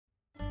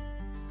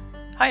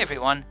Hi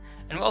everyone,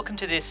 and welcome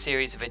to this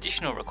series of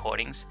additional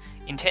recordings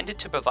intended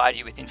to provide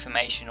you with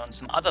information on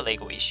some other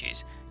legal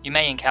issues you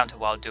may encounter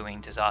while doing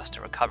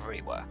disaster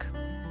recovery work.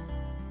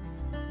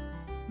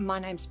 My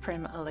name's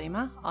Prem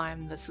Alima.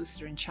 I'm the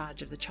solicitor in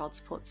charge of the Child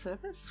Support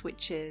Service,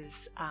 which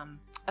is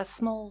a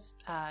small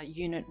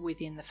unit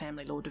within the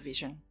Family Law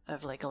Division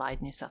of Legal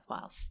Aid New South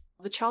Wales.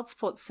 The Child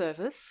Support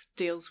Service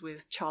deals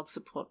with child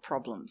support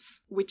problems,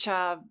 which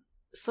are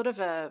sort of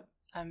a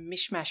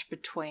mishmash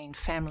between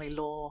family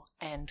law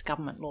and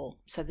government law.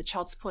 So the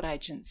Child Support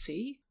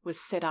Agency was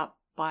set up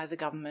by the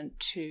government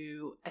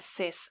to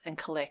assess and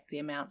collect the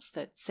amounts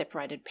that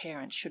separated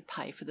parents should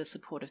pay for the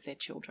support of their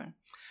children.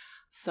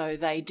 So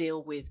they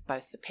deal with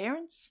both the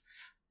parents,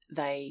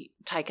 they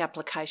take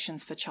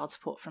applications for child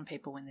support from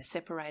people when they're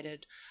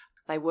separated,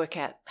 they work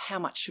out how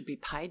much should be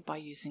paid by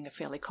using a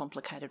fairly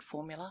complicated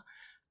formula,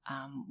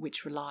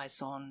 which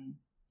relies on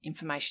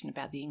information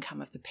about the income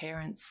of the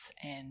parents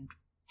and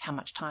how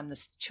much time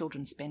the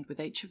children spend with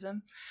each of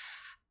them.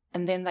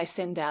 And then they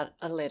send out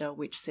a letter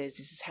which says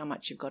this is how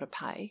much you've got to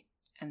pay,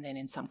 and then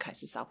in some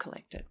cases they'll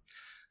collect it.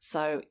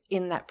 So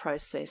in that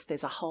process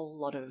there's a whole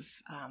lot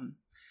of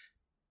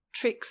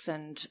tricks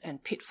and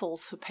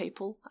pitfalls for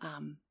people.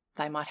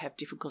 They might have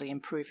difficulty in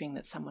proving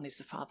that someone is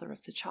the father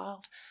of the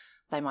child.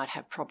 They might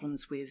have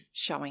problems with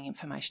showing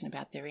information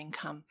about their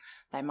income.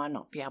 They might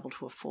not be able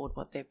to afford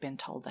what they've been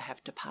told they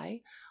have to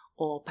pay,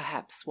 or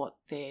perhaps what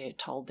they're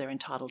told they're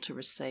entitled to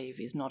receive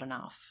is not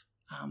enough.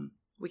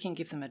 We can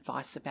give them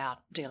advice about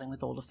dealing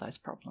with all of those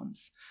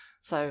problems.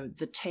 So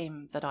the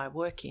team that I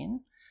work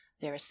in,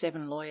 there are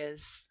 7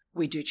 lawyers.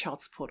 We do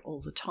child support all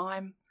the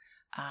time.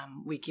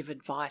 We give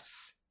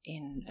advice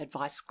in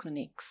advice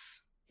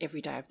clinics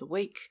every day of the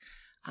week.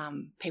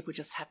 People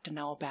just have to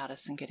know about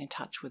us and get in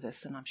touch with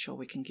us, and I'm sure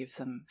we can give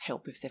them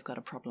help if they've got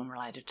a problem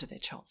related to their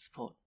child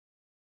support.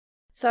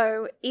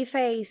 So if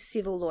a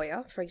civil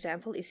lawyer, for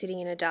example, is sitting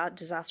in a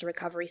disaster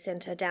recovery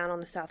centre down on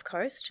the South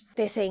Coast,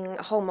 they're seeing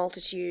a whole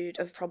multitude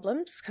of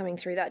problems coming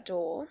through that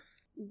door.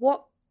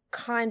 What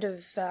kind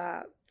of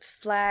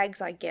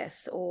flags, I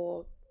guess,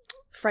 or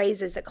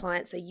phrases that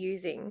clients are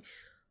using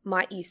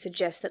might you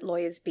suggest that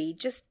lawyers be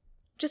just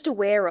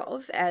aware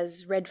of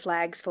as red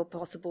flags for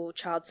possible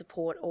child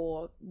support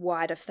or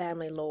wider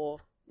family law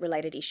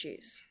related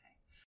issues?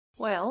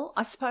 Well,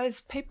 I suppose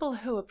people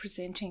who are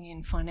presenting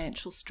in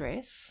financial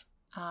stress,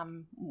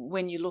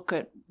 when you look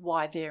at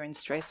why they're in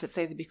stress, it's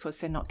either because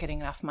they're not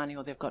getting enough money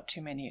or they've got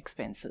too many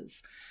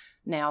expenses.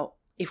 Now,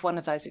 if one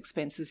of those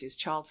expenses is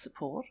child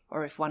support,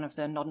 or if one of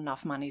the not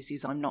enough monies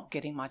is I'm not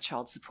getting my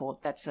child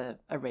support, that's a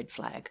red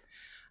flag.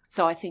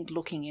 So I think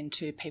looking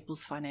into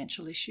people's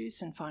financial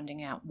issues and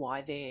finding out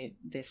why they're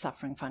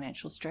suffering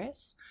financial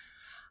stress.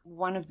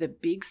 One of the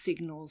big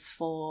signals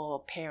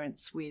for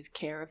parents with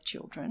care of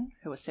children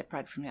who are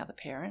separated from the other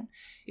parent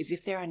is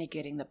if they're only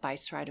getting the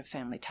base rate of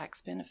family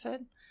tax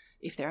benefit.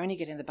 If they're only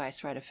getting the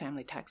base rate of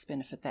family tax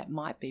benefit, that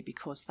might be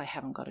because they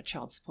haven't got a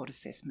child support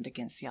assessment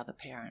against the other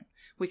parent.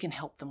 We can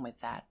help them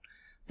with that.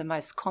 The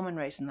most common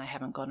reason they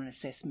haven't got an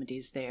assessment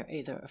is they're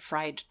either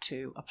afraid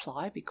to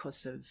apply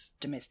because of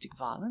domestic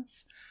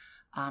violence,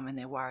 and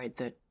they're worried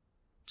that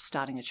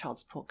starting a child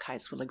support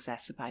case will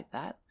exacerbate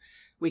that.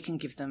 We can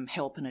give them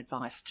help and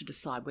advice to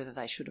decide whether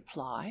they should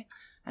apply,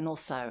 and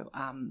also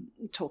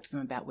talk to them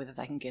about whether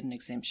they can get an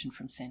exemption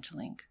from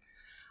Centrelink.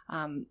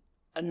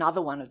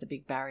 Another one of the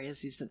big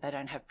barriers is that they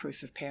don't have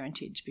proof of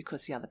parentage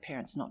because the other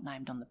parent's not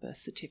named on the birth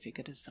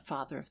certificate as the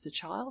father of the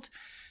child.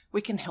 We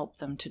can help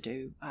them to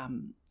do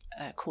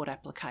a court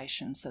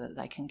application so that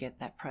they can get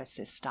that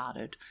process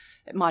started.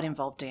 It might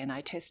involve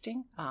DNA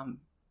testing.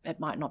 It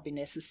might not be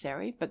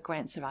necessary, but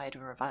grants of aid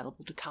are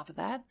available to cover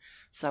that.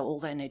 So all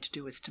they need to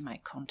do is to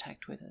make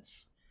contact with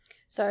us.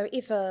 So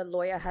if a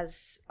lawyer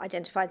has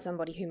identified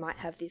somebody who might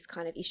have this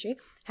kind of issue,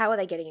 how are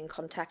they getting in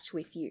contact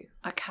with you?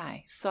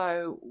 Okay,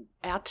 so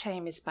our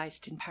team is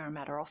based in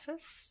Parramatta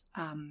office.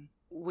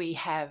 We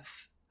have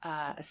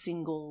a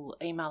single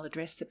email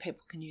address that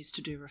people can use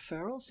to do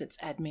referrals. It's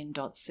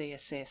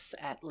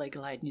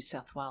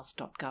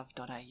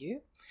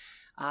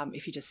admin.css@legalaidnewsouthwales.gov.au.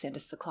 If you just send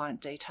us the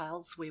client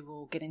details, we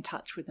will get in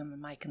touch with them and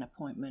make an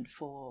appointment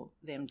for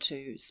them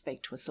to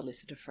speak to a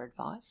solicitor for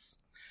advice.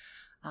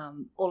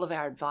 All of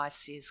our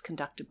advice is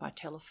conducted by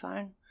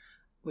telephone.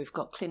 We've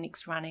got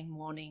clinics running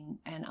morning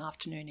and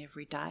afternoon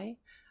every day.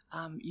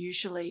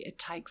 Usually it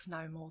takes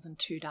no more than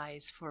 2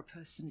 days for a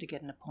person to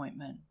get an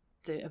appointment.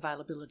 The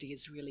availability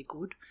is really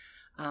good.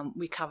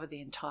 We cover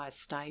the entire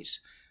state.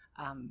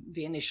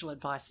 The initial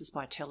advice is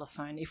by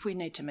telephone. If we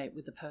need to meet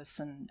with the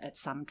person at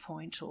some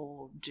point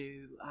or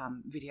do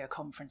video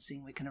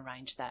conferencing, we can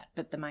arrange that.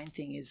 But the main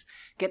thing is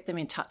get them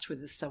in touch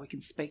with us so we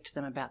can speak to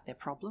them about their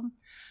problem.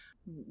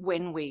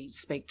 When we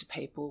speak to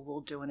people,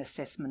 we'll do an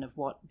assessment of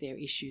what their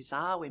issues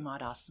are. We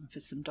might ask them for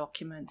some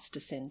documents to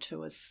send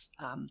to us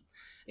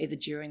either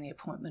during the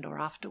appointment or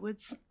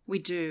afterwards. We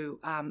do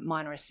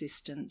minor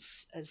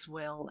assistance as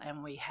well,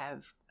 and we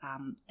have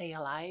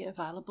ELA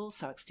available,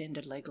 so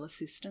extended legal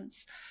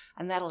assistance,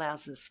 and that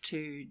allows us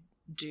to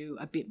do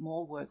a bit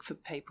more work for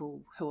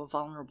people who are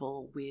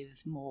vulnerable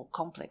with more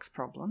complex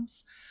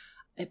problems.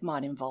 It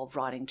might involve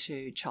writing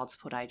to Child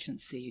Support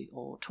Agency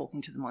or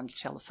talking to them on the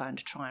telephone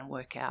to try and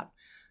work out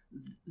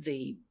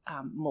the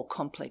more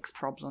complex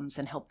problems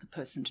and help the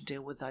person to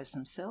deal with those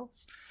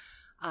themselves.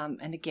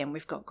 And again,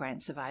 we've got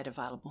Grants of Aid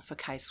available for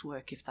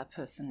casework if that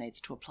person needs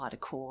to apply to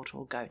court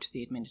or go to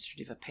the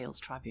Administrative Appeals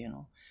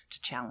Tribunal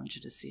to challenge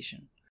a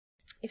decision.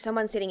 If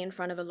someone's sitting in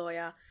front of a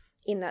lawyer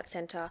in that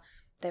centre,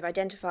 they've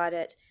identified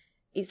it,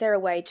 is there a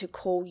way to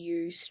call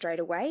you straight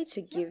away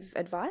to give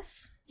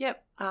advice?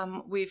 Yep.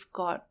 We've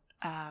got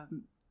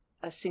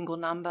a single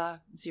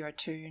number,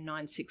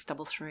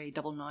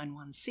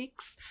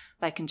 0296339916.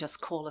 They can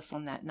just call us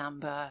on that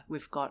number.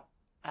 We've got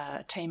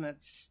a team of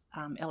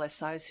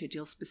LSOs who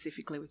deal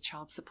specifically with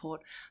child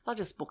support. They'll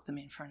just book them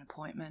in for an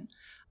appointment.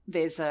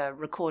 There's a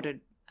recorded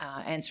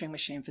answering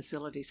machine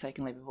facility, so you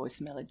can leave a voice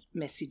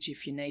message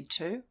if you need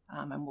to,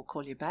 and we'll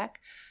call you back.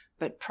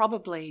 But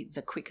probably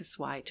the quickest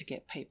way to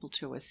get people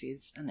to us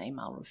is an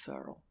email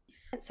referral.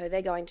 So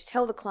they're going to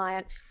tell the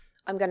client,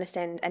 I'm going to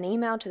send an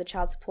email to the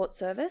Child Support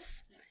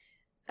Service.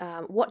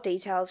 What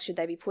details should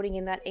they be putting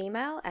in that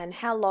email, and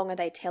how long are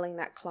they telling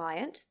that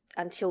client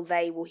until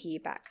they will hear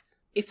back?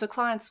 If the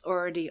client's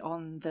already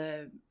on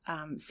the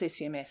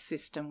CCMS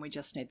system, we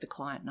just need the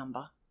client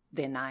number,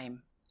 their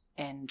name,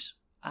 and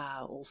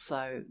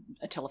also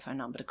a telephone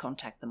number to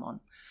contact them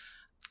on.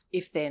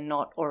 If they're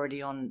not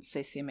already on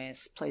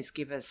CCMS, please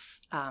give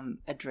us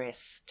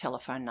address,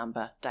 telephone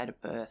number, date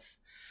of birth.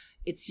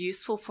 It's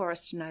useful for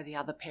us to know the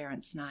other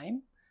parent's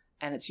name,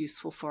 and it's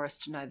useful for us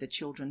to know the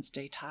children's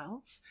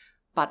details.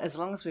 But as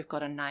long as we've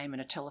got a name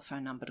and a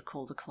telephone number to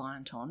call the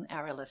client on,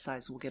 our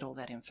LSOs will get all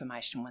that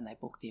information when they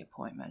book the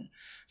appointment.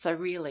 So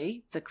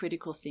really, the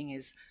critical thing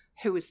is,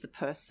 who is the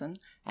person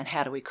and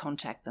how do we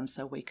contact them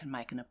so we can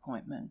make an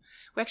appointment?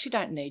 We actually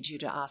don't need you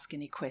to ask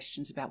any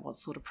questions about what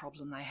sort of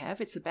problem they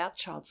have. It's about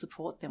child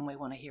support, then we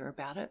want to hear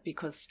about it,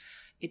 because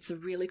it's a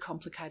really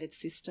complicated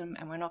system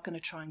and we're not going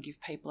to try and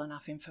give people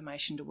enough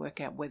information to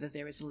work out whether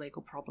there is a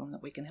legal problem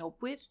that we can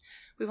help with.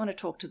 We want to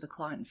talk to the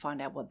client and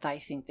find out what they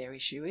think their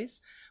issue is.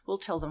 We'll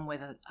tell them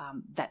whether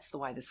that's the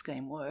way the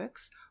scheme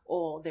works,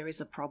 or there is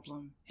a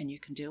problem and you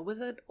can deal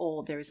with it,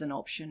 or there is an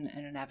option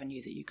and an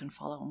avenue that you can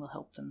follow, and we'll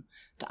help them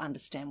to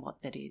understand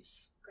what that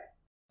is. Great.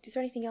 Is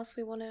there anything else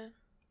we want to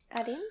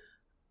add in?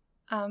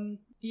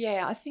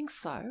 Yeah, I think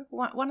so.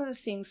 One of the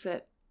things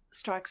that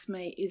strikes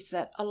me is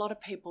that a lot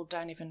of people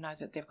don't even know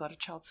that they've got a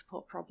child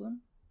support problem.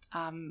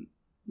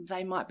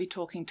 They might be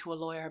talking to a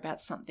lawyer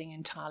about something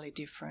entirely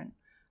different.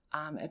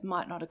 It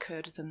might not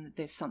occur to them that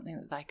there's something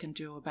that they can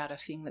do about a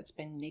thing that's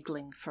been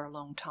niggling for a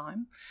long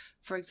time.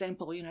 For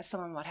example,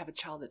 someone might have a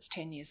child that's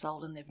 10 years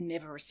old and they've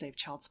never received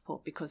child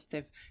support because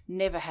they've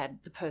never had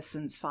the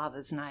person's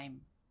father's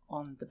name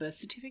on the birth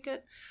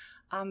certificate.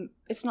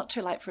 It's not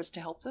too late for us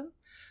to help them.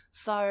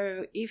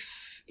 So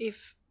if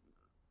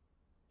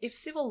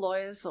civil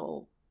lawyers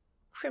or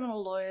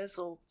criminal lawyers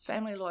or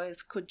family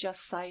lawyers could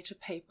just say to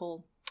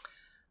people,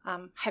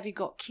 have you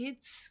got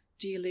kids?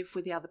 Do you live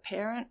with the other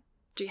parent?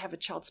 Do you have a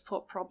child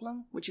support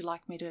problem? Would you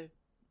like me to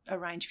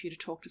arrange for you to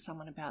talk to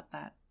someone about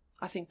that?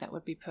 I think that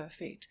would be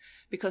perfect,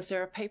 because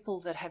there are people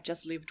that have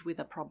just lived with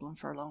a problem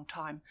for a long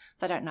time.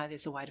 They don't know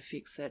there's a way to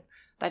fix it.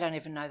 They don't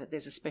even know that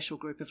there's a special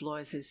group of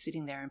lawyers who's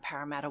sitting there in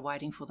Parramatta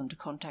waiting for them to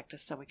contact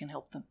us so we can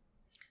help them.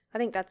 I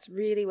think that's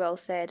really well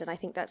said, and I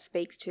think that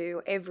speaks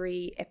to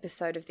every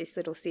episode of this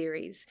little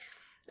series.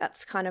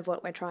 That's kind of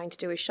what we're trying to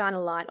do, is shine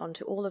a light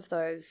onto all of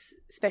those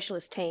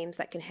specialist teams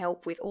that can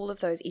help with all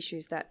of those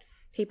issues that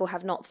people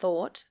have not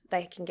thought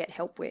they can get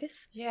help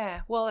with.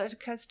 Yeah, well, it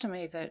occurs to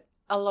me that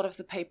a lot of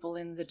the people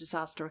in the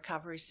disaster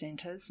recovery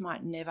centres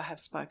might never have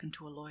spoken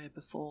to a lawyer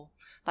before.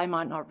 They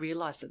might not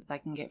realise that they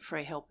can get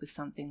free help with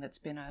something that's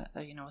been a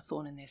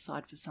thorn in their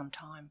side for some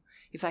time.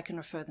 If they can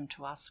refer them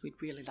to us,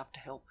 we'd really love to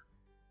help.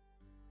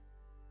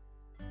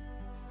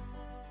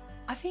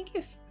 I think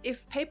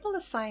if people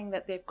are saying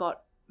that they've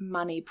got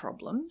money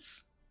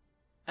problems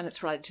and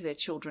it's related to their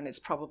children, it's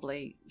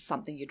probably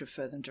something you'd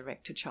refer them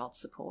direct to child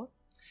support.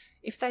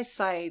 If they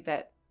say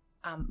that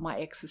my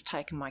ex has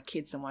taken my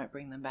kids and won't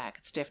bring them back,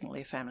 it's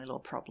definitely a family law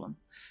problem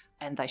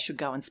and they should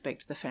go and speak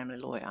to the family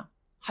lawyer.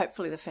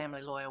 Hopefully the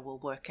family lawyer will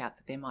work out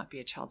that there might be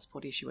a child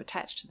support issue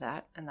attached to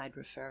that, and they'd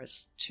refer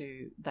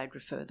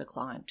the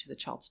client to the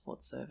Child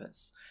Support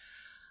Service.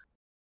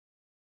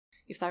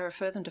 If they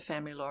refer them to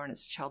family law and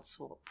it's a child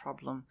support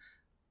problem,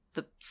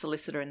 the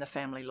solicitor in the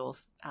family law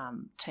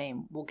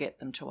team will get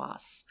them to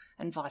us,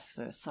 and vice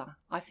versa.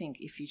 I think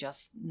if you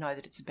just know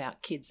that it's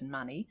about kids and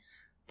money,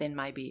 then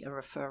maybe a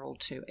referral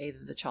to either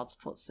the Child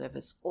Support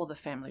Service or the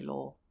family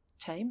law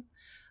team,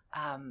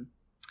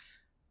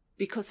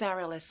 because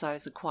our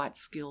LSOs are quite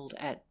skilled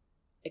at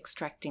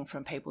extracting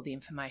from people the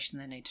information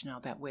they need to know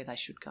about where they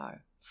should go.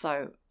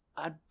 So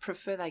I'd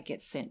prefer they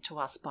get sent to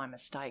us by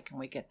mistake and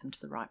we get them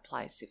to the right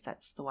place if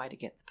that's the way to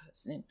get the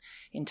person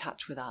in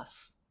touch with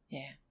us.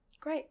 Yeah.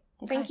 Great.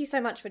 Okay. Thank you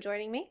so much for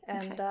joining me,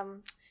 and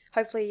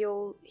hopefully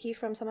you'll hear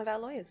from some of our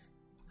lawyers.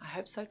 I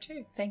hope so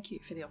too. Thank you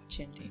for the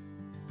opportunity.